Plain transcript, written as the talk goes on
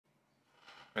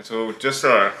And so just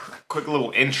a quick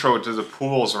little intro to the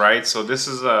pools, right? So this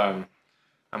is, I'm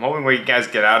hoping what you guys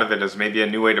get out of it is maybe a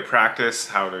new way to practice,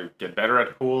 how to get better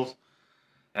at pools.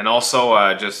 And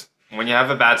also just when you have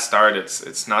a bad start,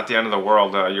 it's not the end of the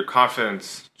world. Your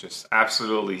confidence just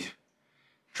absolutely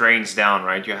drains down,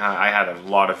 right? I had a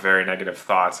lot of very negative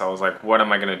thoughts. I was like, what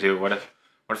am I going to do? What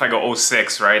if I go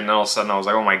 0-6, right? And all of a sudden I was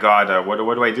like, oh my God, what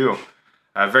do I do?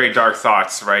 Very dark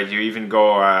thoughts, right? You even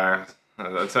go, in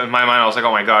my mind I was like,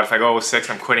 oh my God, if I go 0-6,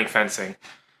 I'm quitting fencing.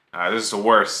 This is the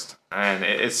worst. And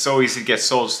it's so easy to get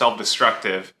so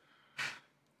self-destructive.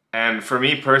 And for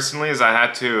me personally, is I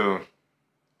had to,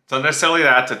 it's not necessarily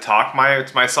that I had to talk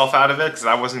myself out of it, because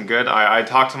I wasn't good. I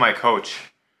talked to my coach,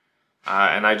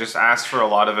 and I just asked for a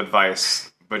lot of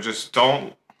advice. But just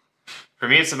don't, for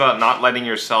me it's about not letting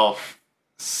yourself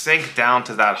sink down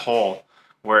to that hole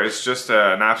where it's just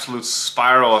an absolute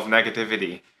spiral of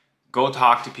negativity. Go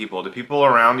talk to people. The people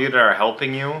around you that are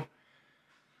helping you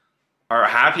are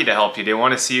happy to help you. They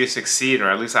want to see you succeed, or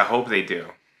at least I hope they do.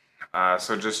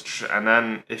 So just, and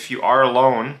then if you are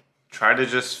alone, try to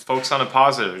just focus on the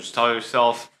positive. Just tell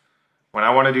yourself, when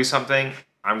I want to do something,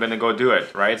 I'm going to go do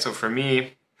it, right? So for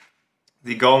me,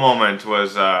 the go moment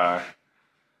was, I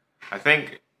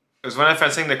think, it was when I'm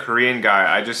fencing the Korean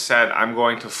guy. I just said, I'm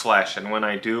going to flesh, and when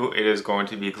I do, it is going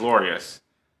to be glorious.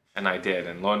 And I did,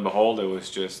 and lo and behold, it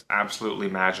was just absolutely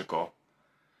magical.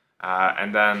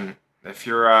 And then, if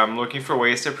you're looking for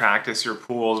ways to practice your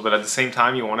pools, but at the same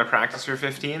time you want to practice your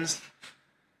 15s,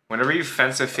 whenever you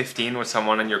fence a 15 with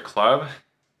someone in your club,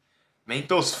 make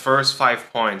those first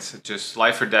 5 points just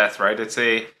life or death, right? It's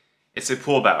a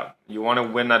pool bout. You want to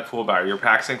win that pool bout. You're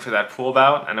practicing for that pool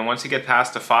bout, and then once you get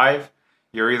past the 5,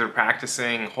 you're either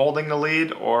practicing holding the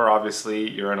lead, or obviously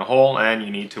you're in a hole and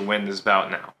you need to win this bout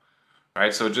now.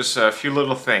 Right, so just a few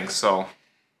little things. So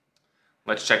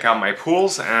let's check out my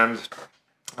pools, and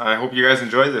I hope you guys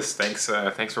enjoy this. Thanks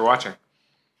for watching.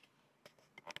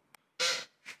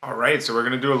 All right, so we're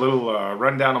gonna do a little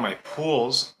rundown on my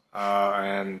pools,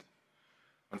 and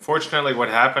unfortunately, what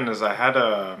happened is I had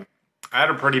a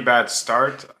pretty bad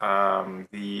start.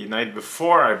 The night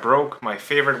before, I broke my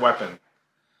favorite weapon,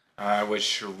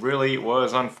 which really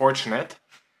was unfortunate.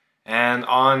 And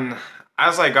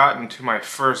as I got into my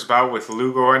first bout with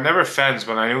Lugo, I never fenced,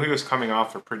 but I knew he was coming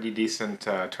off a pretty decent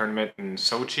tournament in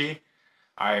Sochi.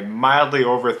 I mildly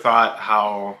overthought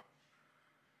how,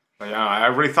 I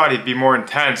really thought he'd be more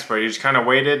intense, but he just kind of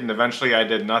waited, and eventually I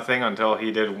did nothing until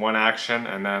he did one action,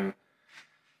 and then,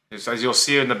 just as you'll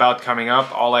see in the bout coming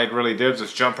up, all I really did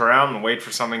was jump around and wait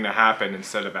for something to happen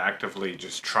instead of actively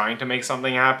just trying to make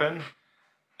something happen.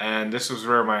 And this was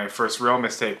where my first real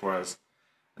mistake was.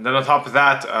 And then on top of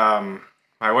that,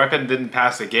 my weapon didn't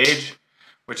pass the gauge,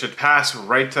 which had passed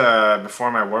right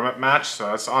before my warm-up match, so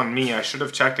that's on me. I should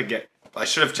have checked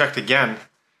again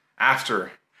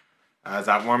after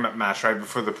that warm-up match, right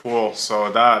before the pool.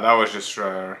 So that was just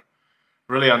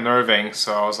really unnerving.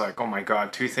 So I was like, oh my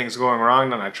God, 2 things going wrong.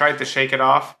 Then I tried to shake it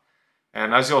off,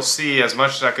 and as you'll see, as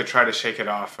much as I could try to shake it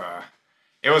off,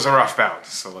 it was a rough bout.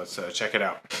 So let's check it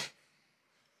out.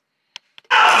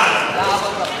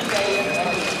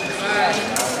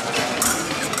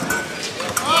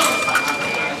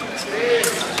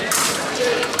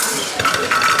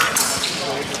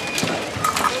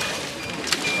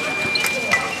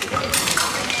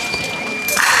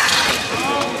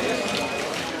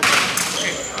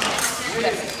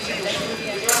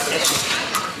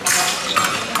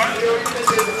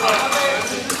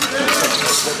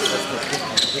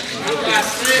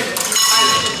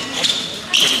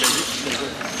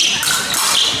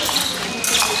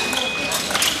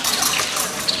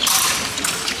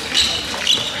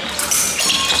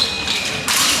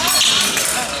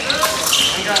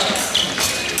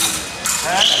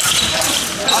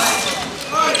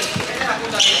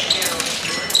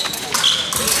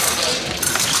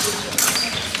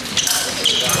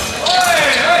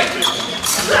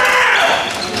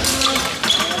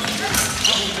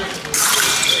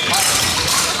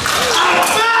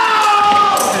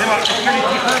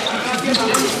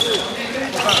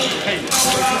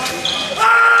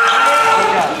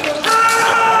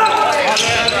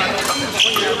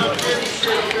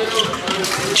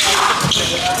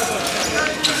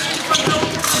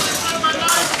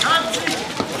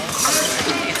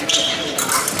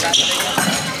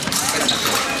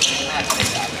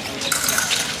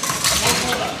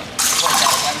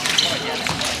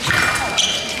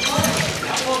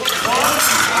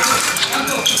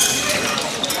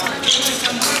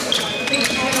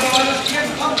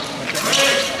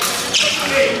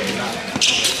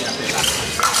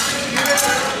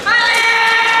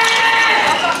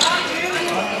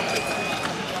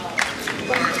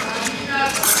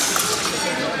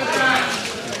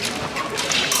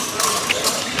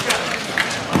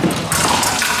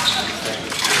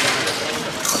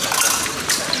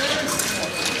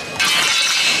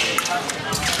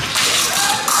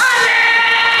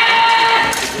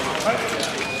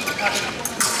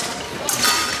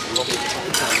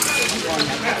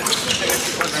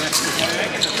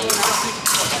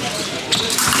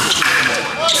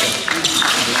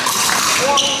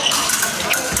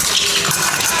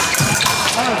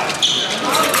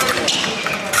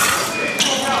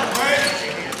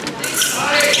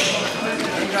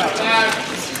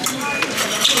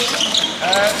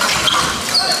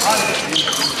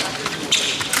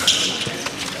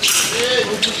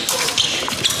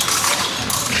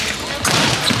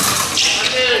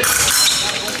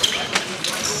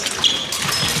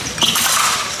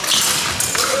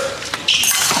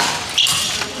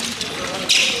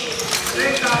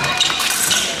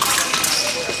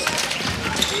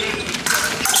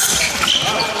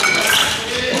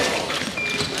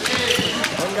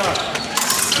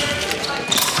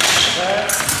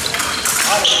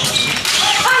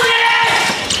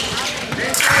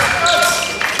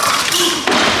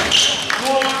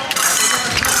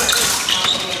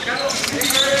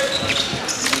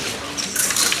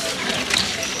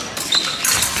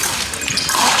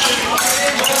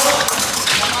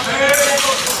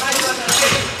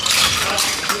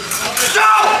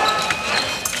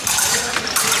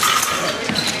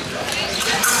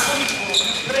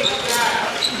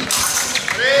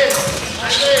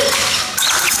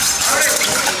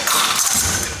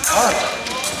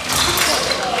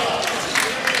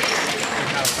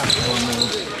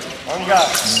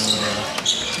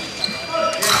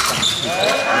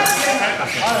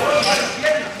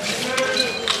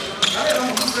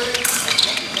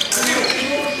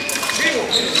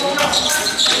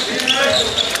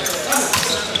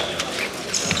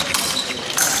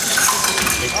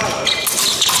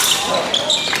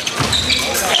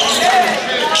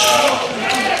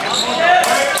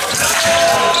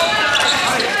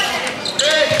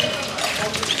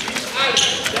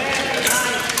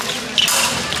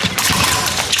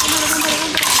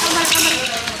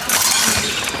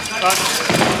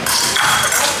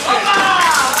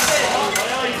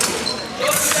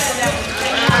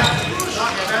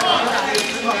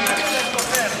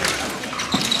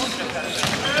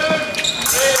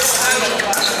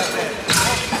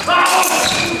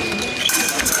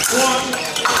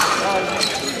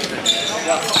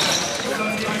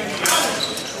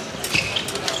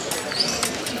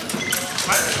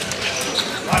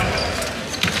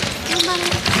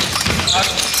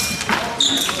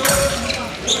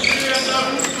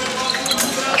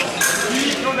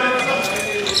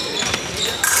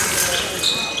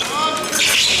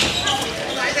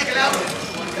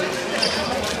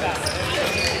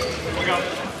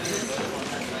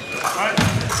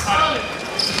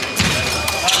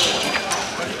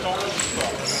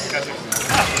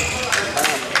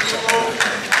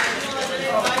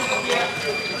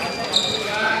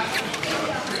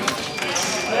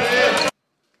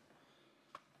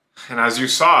 And as you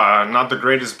saw, not the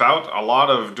greatest bout, a lot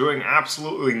of doing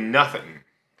absolutely nothing,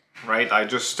 right? I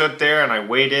just stood there and I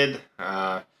waited.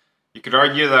 You could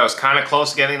argue that I was kind of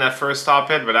close to getting that first top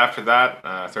hit, but after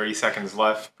that, 30 seconds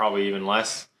left, probably even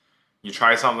less. You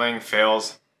try something,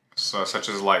 fails, so such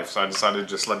is life. So I decided to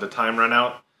just let the time run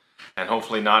out and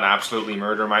hopefully not absolutely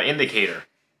murder my indicator.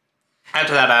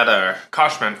 After that, I had a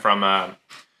Koshman from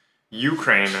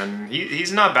Ukraine, and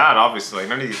he's not bad, obviously.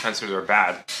 None of these fencers are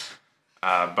bad.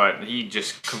 But he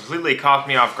just completely caught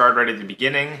me off guard right at the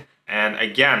beginning. And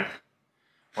again,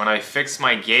 when I fixed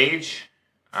my gauge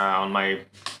on my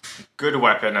good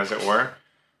weapon, as it were,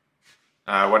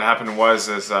 what happened was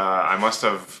I must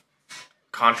have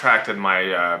contracted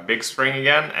my big spring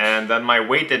again, and then my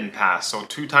weight didn't pass. So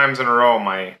 2 times in a row,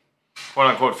 my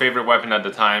quote-unquote favorite weapon at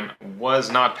the time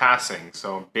was not passing.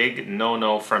 So big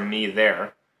no-no from me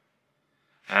there.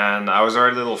 And I was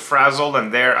already a little frazzled,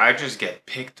 and there I just get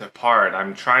picked apart.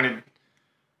 I'm trying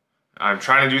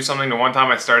to do something. The one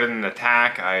time I started an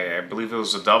attack, I believe it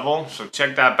was a double. So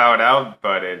check that bout out,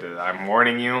 but I'm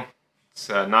warning you, it's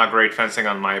not great fencing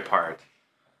on my part.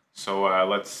 So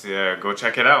let's go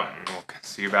check it out, and we'll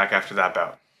see you back after that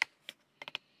bout.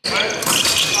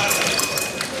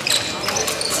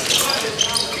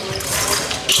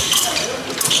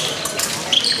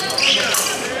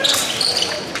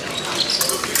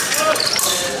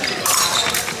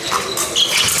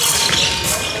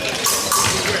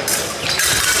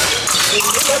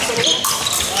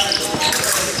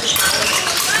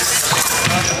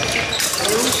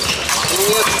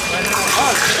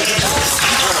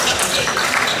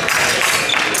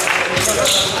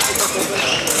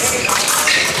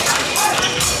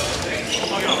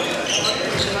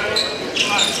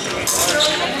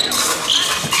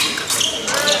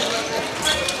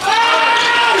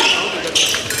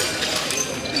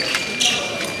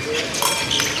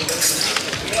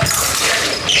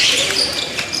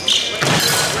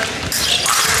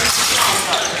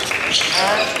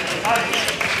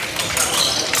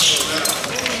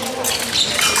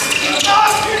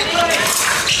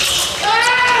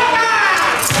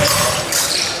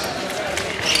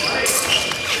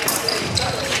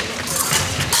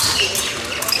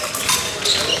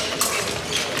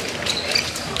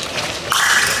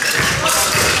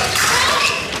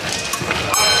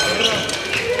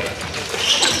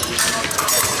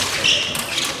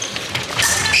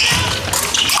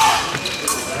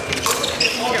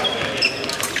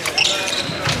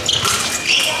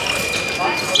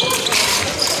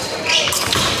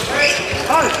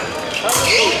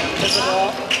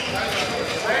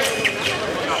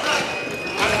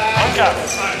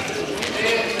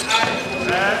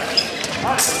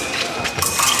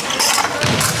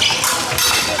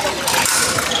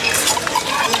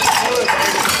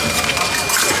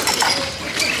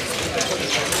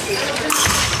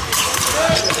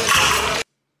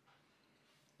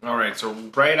 Alright, so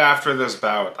right after this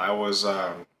bout, I was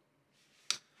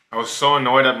so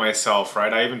annoyed at myself,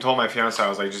 right? I even told my fiance, I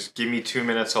was like, just give me 2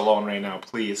 minutes alone right now,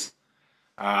 please.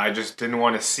 I just didn't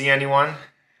want to see anyone.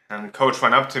 And coach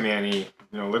went up to me and he,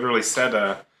 literally said,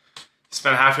 you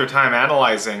spend half your time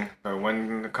analyzing, but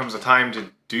when it comes a time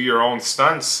to do your own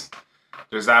stunts,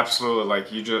 there's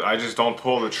absolutely, I just don't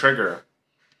pull the trigger.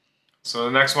 So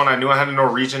the next one, I knew I had a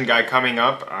Norwegian guy coming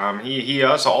up. He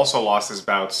also lost his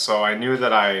bouts, so I knew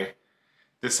that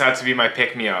this had to be my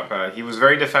pick-me-up. He was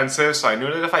very defensive, so I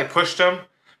knew that if I pushed him,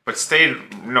 but stayed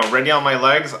ready on my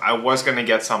legs, I was going to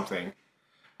get something.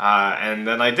 And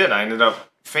then I did. I ended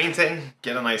up feinting,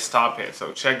 get a nice stop hit.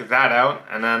 So check that out.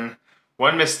 And then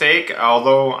one mistake,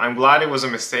 although I'm glad it was a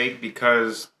mistake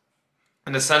because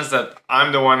in the sense that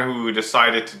I'm the one who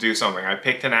decided to do something. I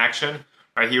picked an action.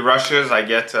 Right, he rushes, I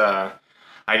get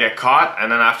caught, and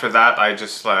then after that I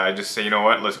just say, you know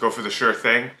what, let's go for the sure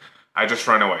thing. I just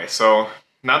run away. So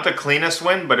not the cleanest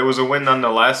win, but it was a win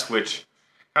nonetheless, which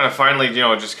kind of finally,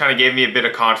 just kind of gave me a bit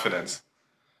of confidence.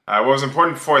 What was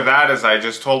important for that is I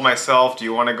just told myself, do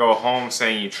you want to go home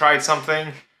saying you tried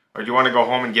something, or do you want to go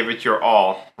home and give it your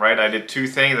all, right? I did two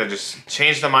things. I just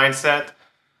changed the mindset.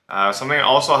 Something that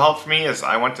also helped me is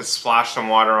I went to splash some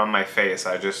water on my face.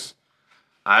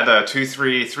 I had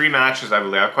three matches, I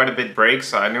believe. I had quite a big break,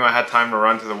 so I knew I had time to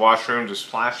run to the washroom, just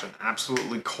splash some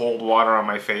absolutely cold water on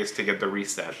my face to get the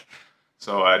reset.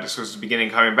 So this was the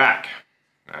beginning coming back.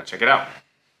 Check it out.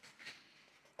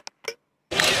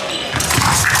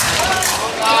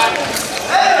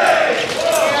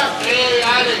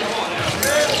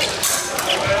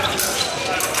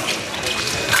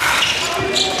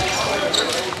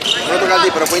 No toca a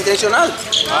ti, pero fue intencional.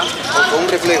 O fue un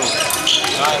reflejo.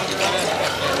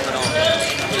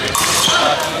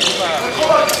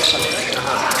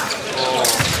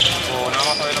 O nada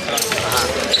más saber lo que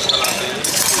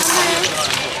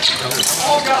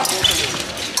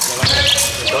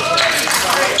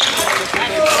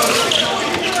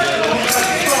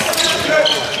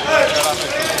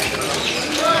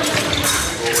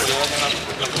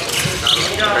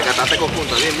Recataste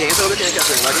conjunto, bien, bien, eso es lo que tienes que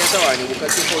hacer, varía esa vaina y buscar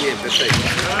el tiempo bien, perfecto.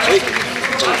 ¿Oíste?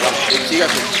 Sigue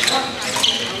así.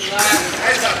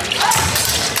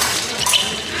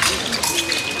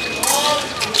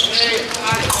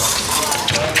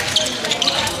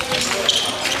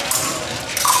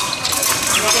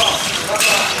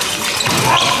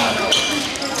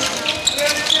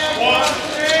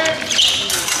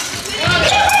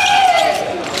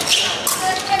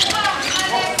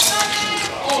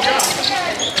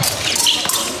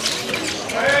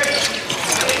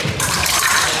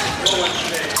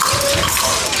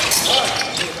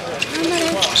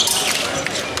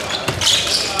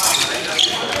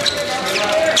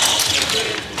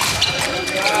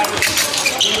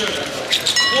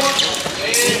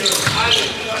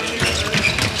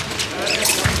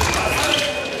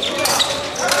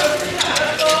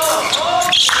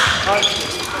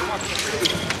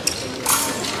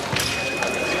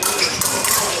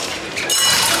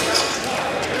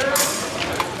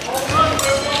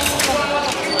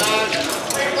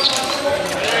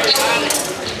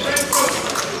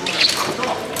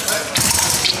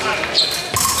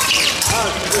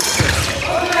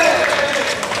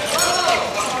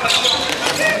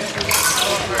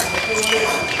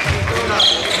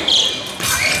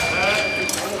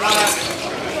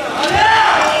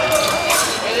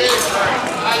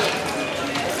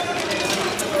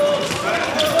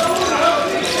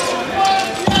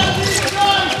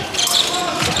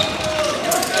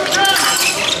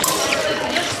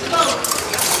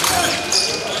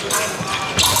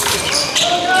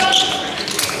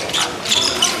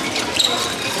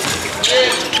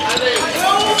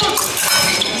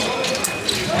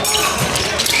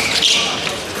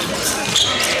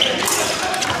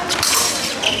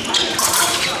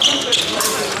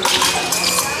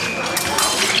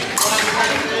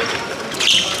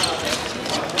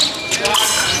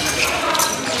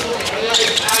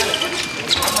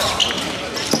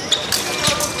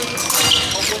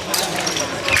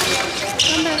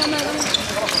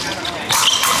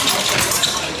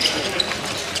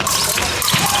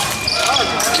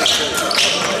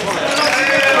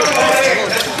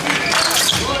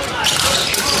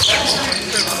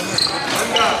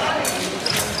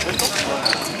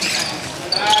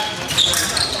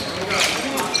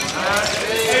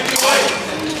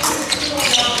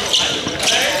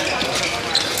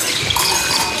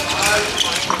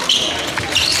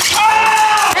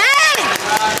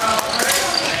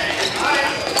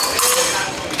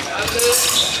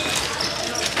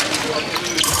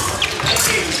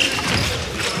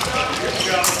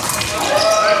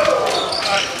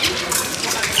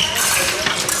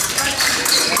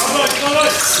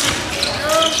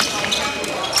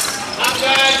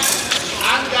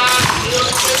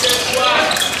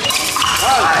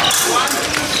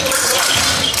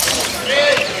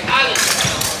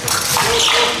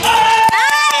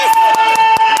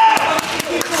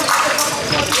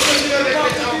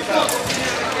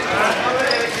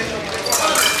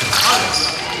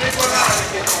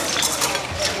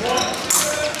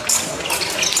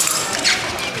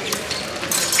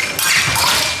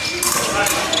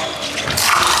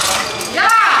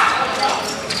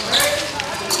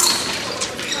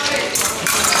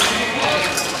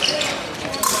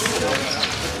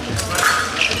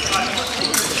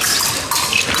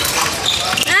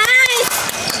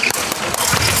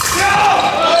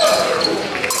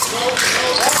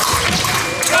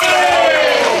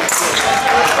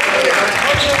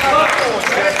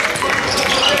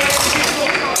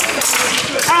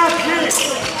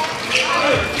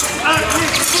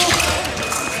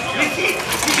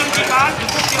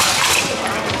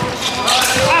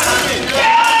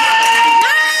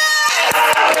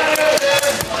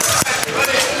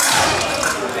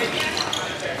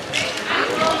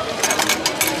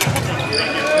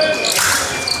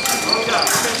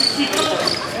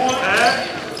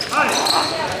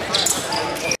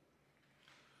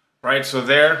 right, so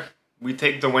there we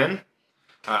take the win.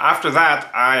 After that,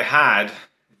 I had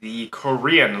the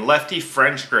Korean lefty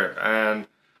French grip, and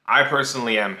I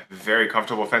personally am very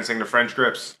comfortable fencing the French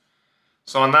grips.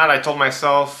 So on that, I told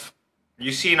myself,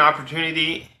 you see an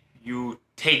opportunity, you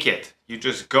take it. You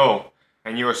just go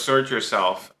and you assert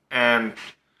yourself. And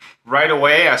right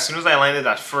away, as soon as I landed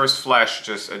that first flush,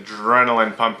 just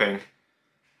adrenaline pumping.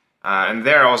 And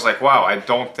there I was like, wow, I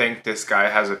don't think this guy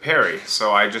has a parry.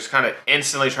 So I just kind of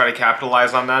instantly try to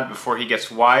capitalize on that before he gets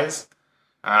wise.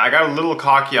 I got a little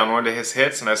cocky on one of his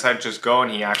hits and I decided to just go, and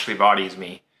he actually bodies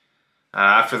me.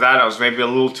 After that, I was maybe a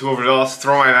little too overzealous,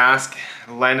 throw my mask,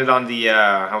 landed on the,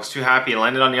 I was too happy,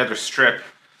 landed on the other strip.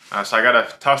 So I got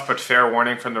a tough but fair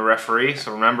warning from the referee.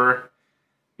 So remember,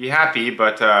 be happy,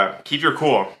 but keep your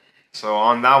cool. So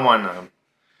on that one,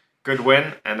 good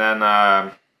win, and then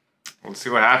we'll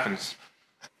see what happens.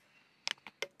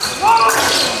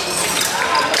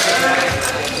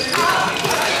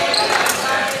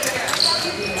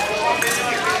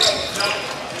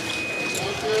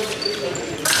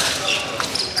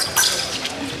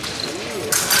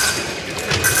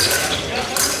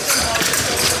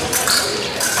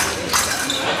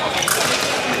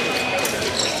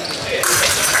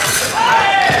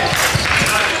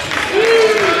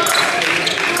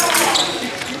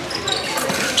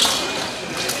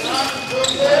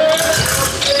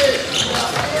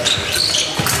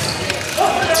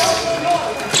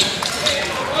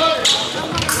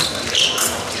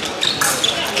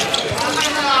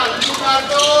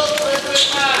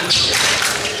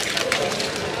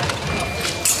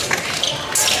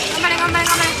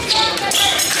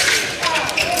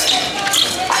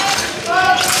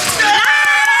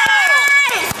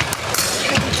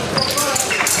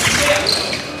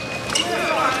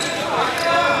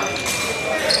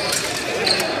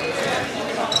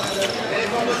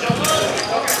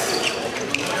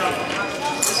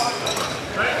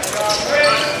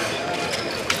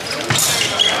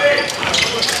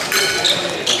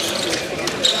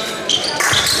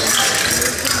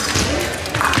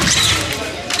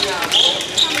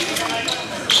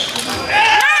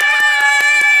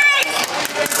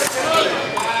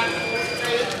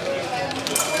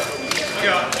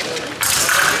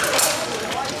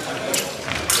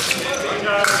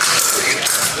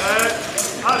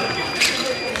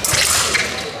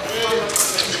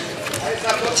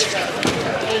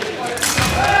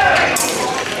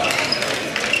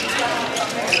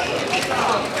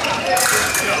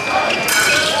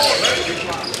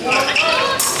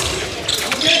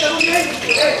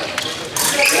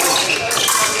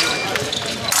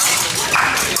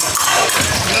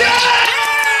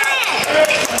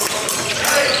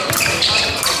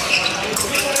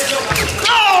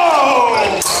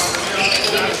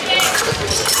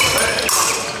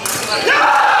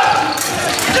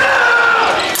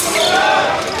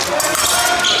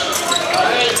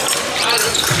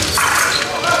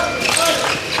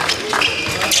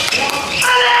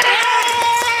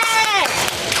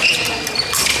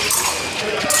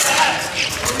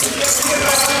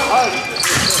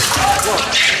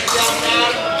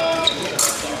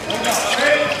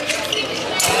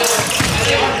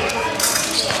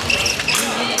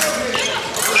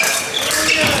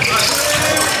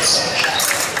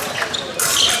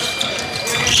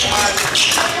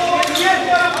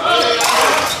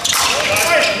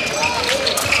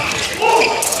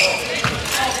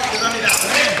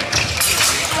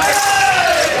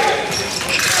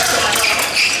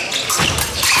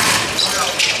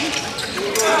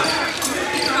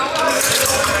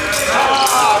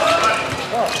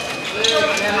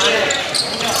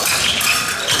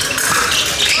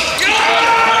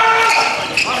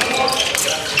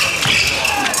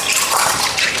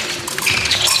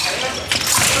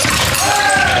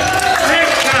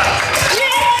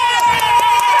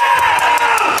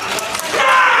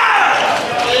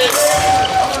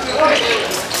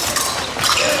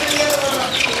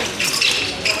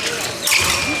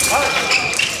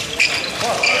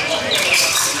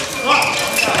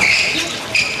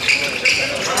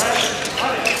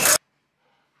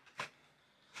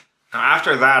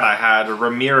 After that, I had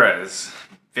Ramirez,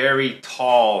 very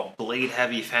tall,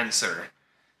 blade-heavy fencer.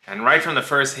 And right from the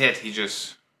first hit, he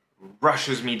just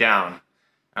rushes me down.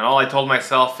 And all I told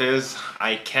myself is,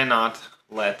 I cannot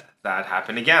let that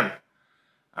happen again.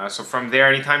 So from there,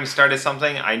 anytime he started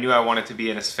something, I knew I wanted to be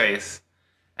in his face.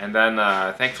 And then,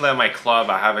 thankfully at my club,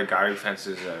 I have a guy who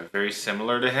fences very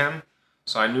similar to him.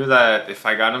 So I knew that if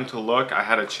I got him to look, I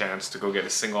had a chance to go get a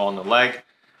single on the leg.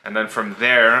 And then from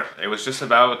there, it was just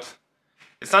about...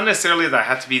 It's not necessarily that I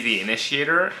had to be the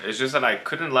initiator, it's just that I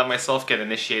couldn't let myself get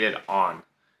initiated on.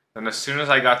 Then as soon as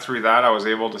I got through that, I was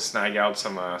able to snag out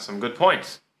some good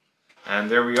points. And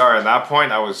there we are. At that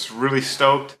point, I was really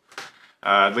stoked.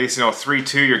 At least, you know,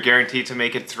 3-2, you're guaranteed to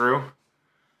make it through.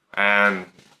 And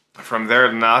from there,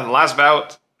 the last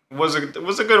bout was a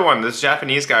good one. This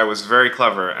Japanese guy was very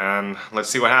clever, and let's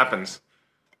see what happens.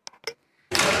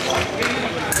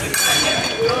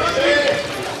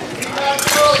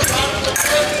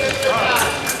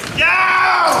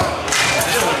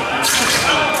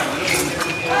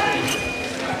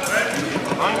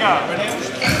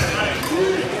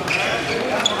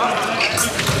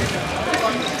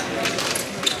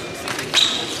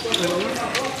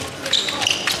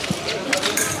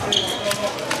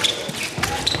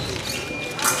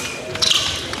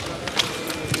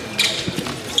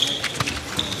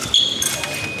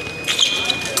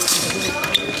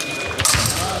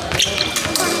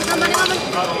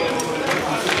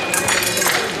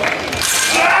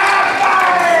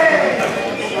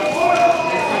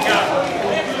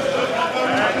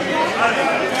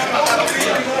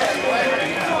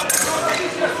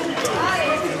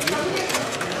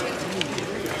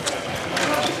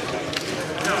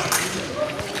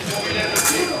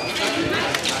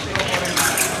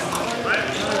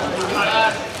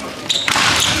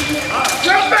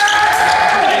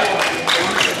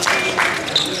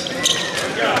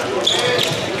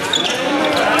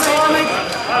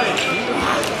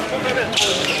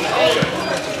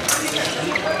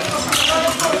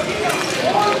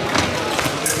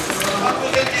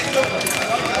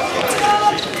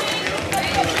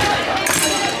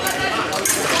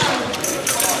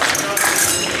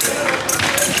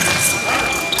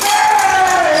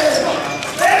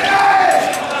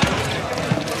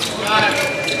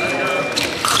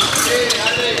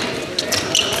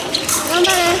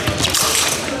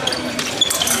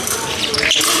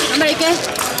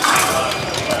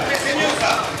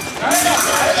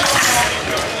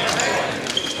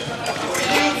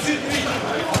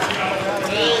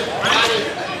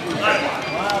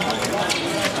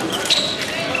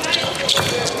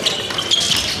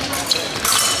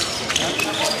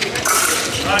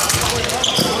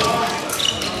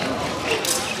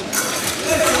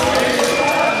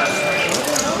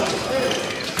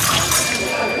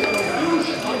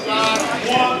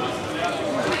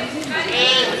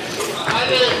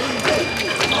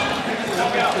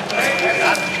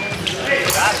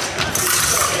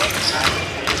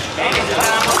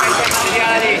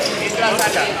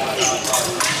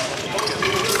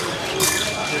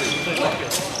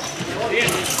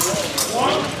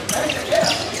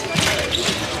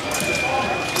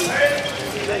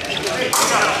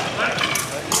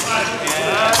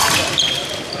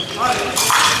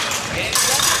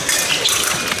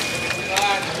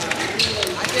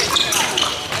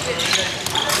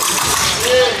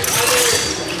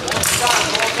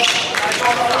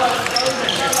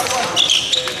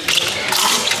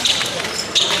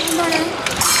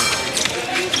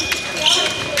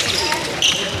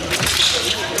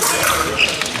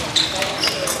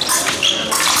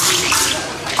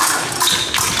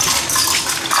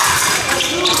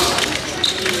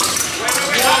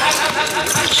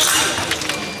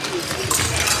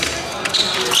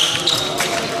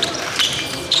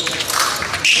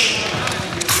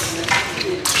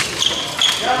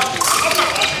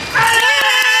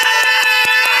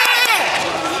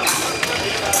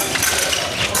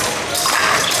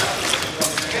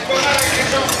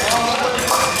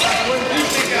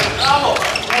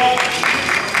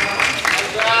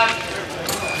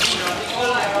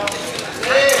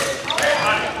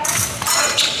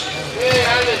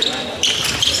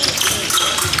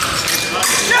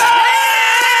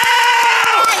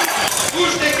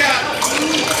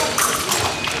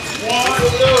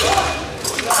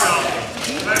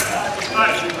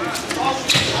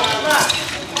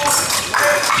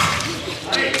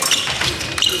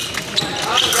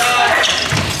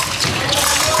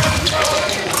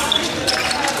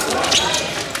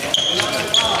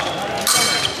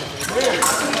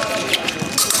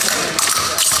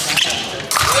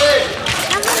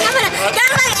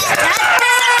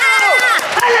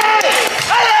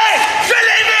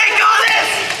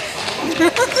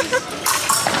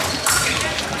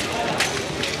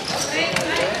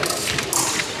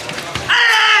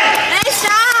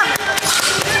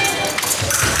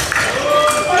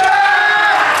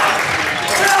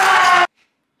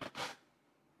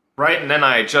 Right, and then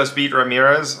I just beat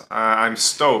Ramirez. I'm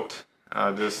stoked.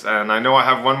 And I know I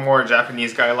have one more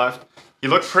Japanese guy left. He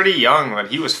looked pretty young, but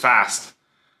he was fast.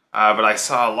 But I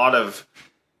saw a lot of...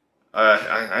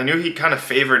 I knew he kind of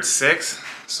favored 6,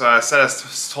 so I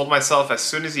told myself as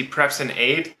soon as he preps an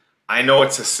 8, I know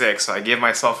it's a 6. So I gave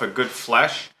myself a good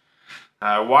flesh,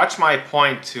 Watch my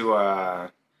point to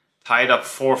tie it up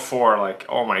 4-4. Like,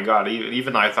 oh my god,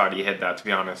 even I thought he hit that, to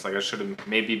be honest. Like, I should have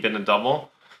maybe been a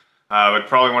double. But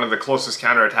probably one of the closest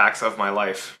counterattacks of my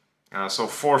life. So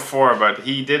 4-4, but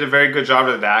he did a very good job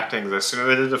of adapting. As soon as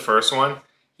I did the first one,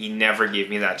 he never gave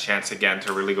me that chance again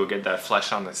to really go get that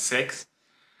flush on the 6.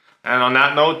 And on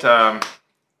that note,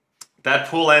 that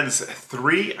pool ends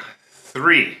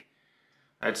 3-3.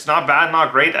 It's not bad,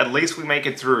 not great. At least we make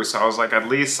it through. So I was like, at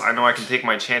least I know I can take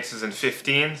my chances in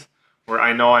 15s, where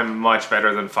I know I'm much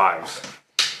better than 5s.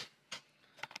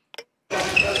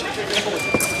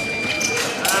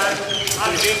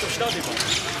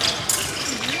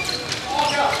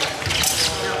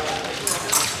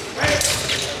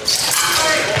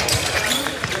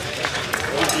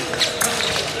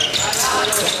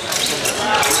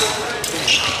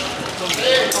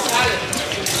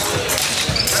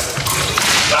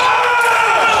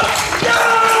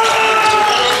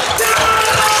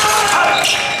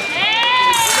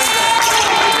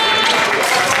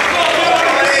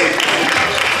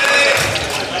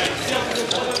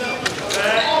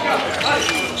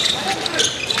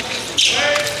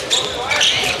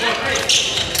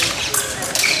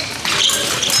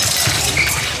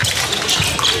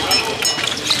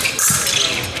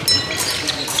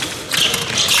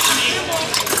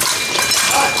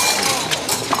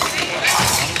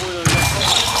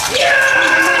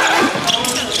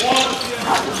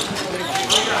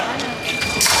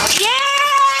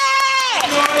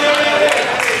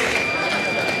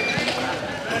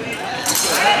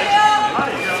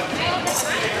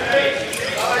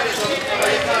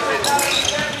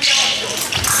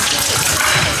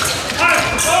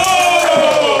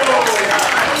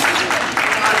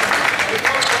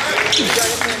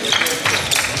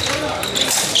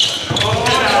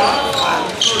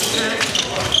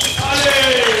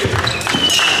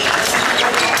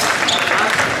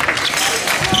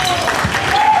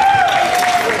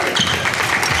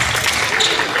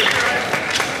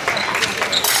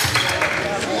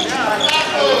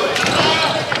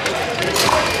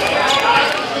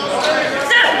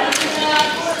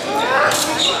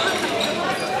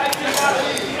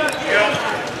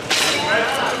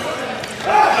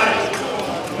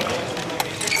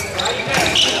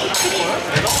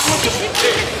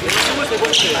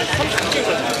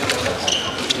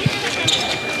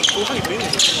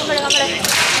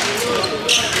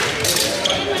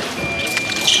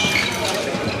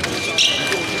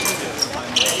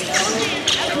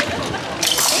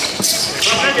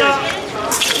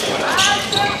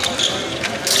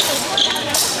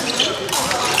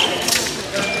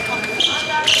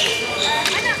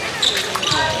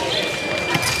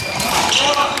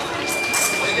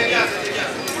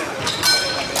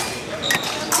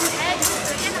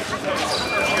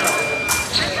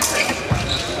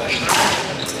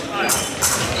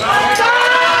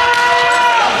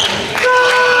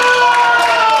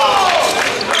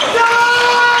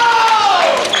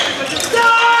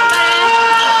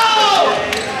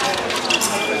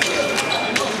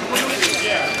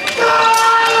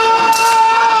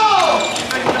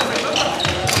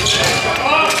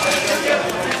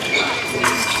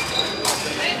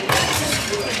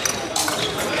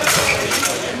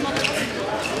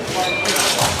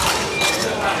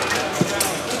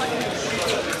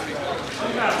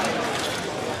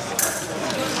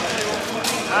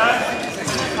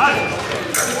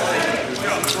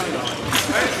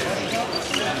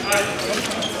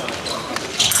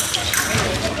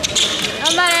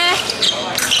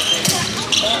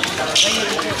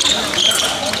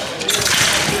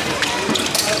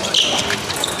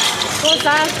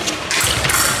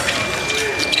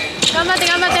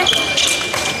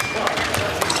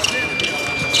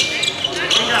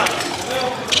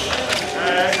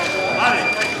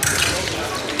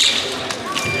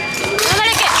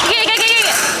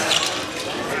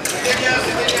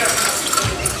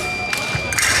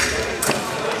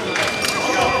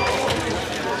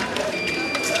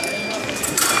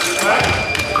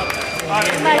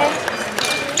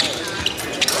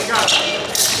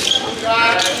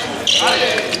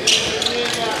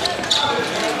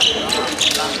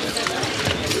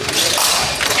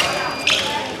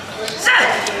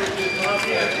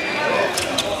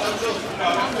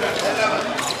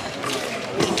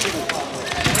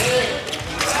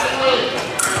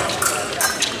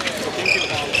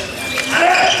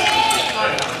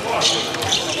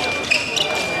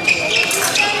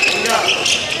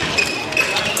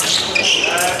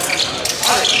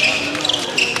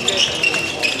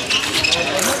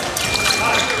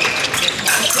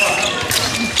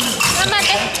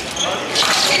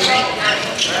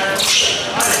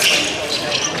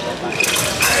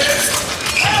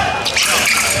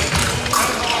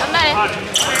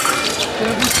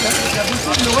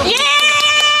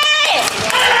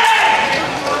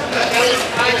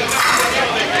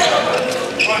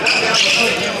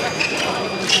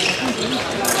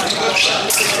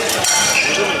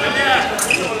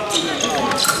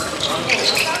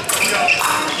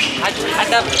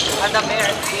 Ada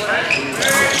bear.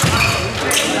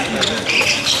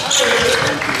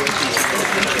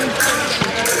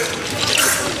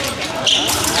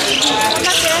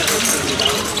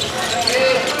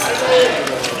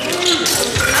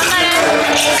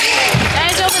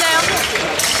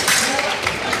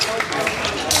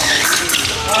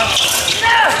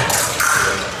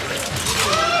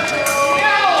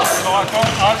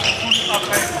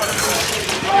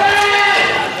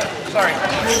 Sorry.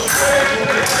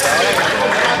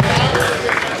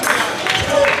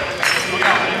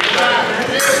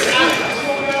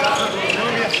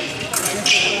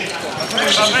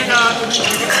 Venga.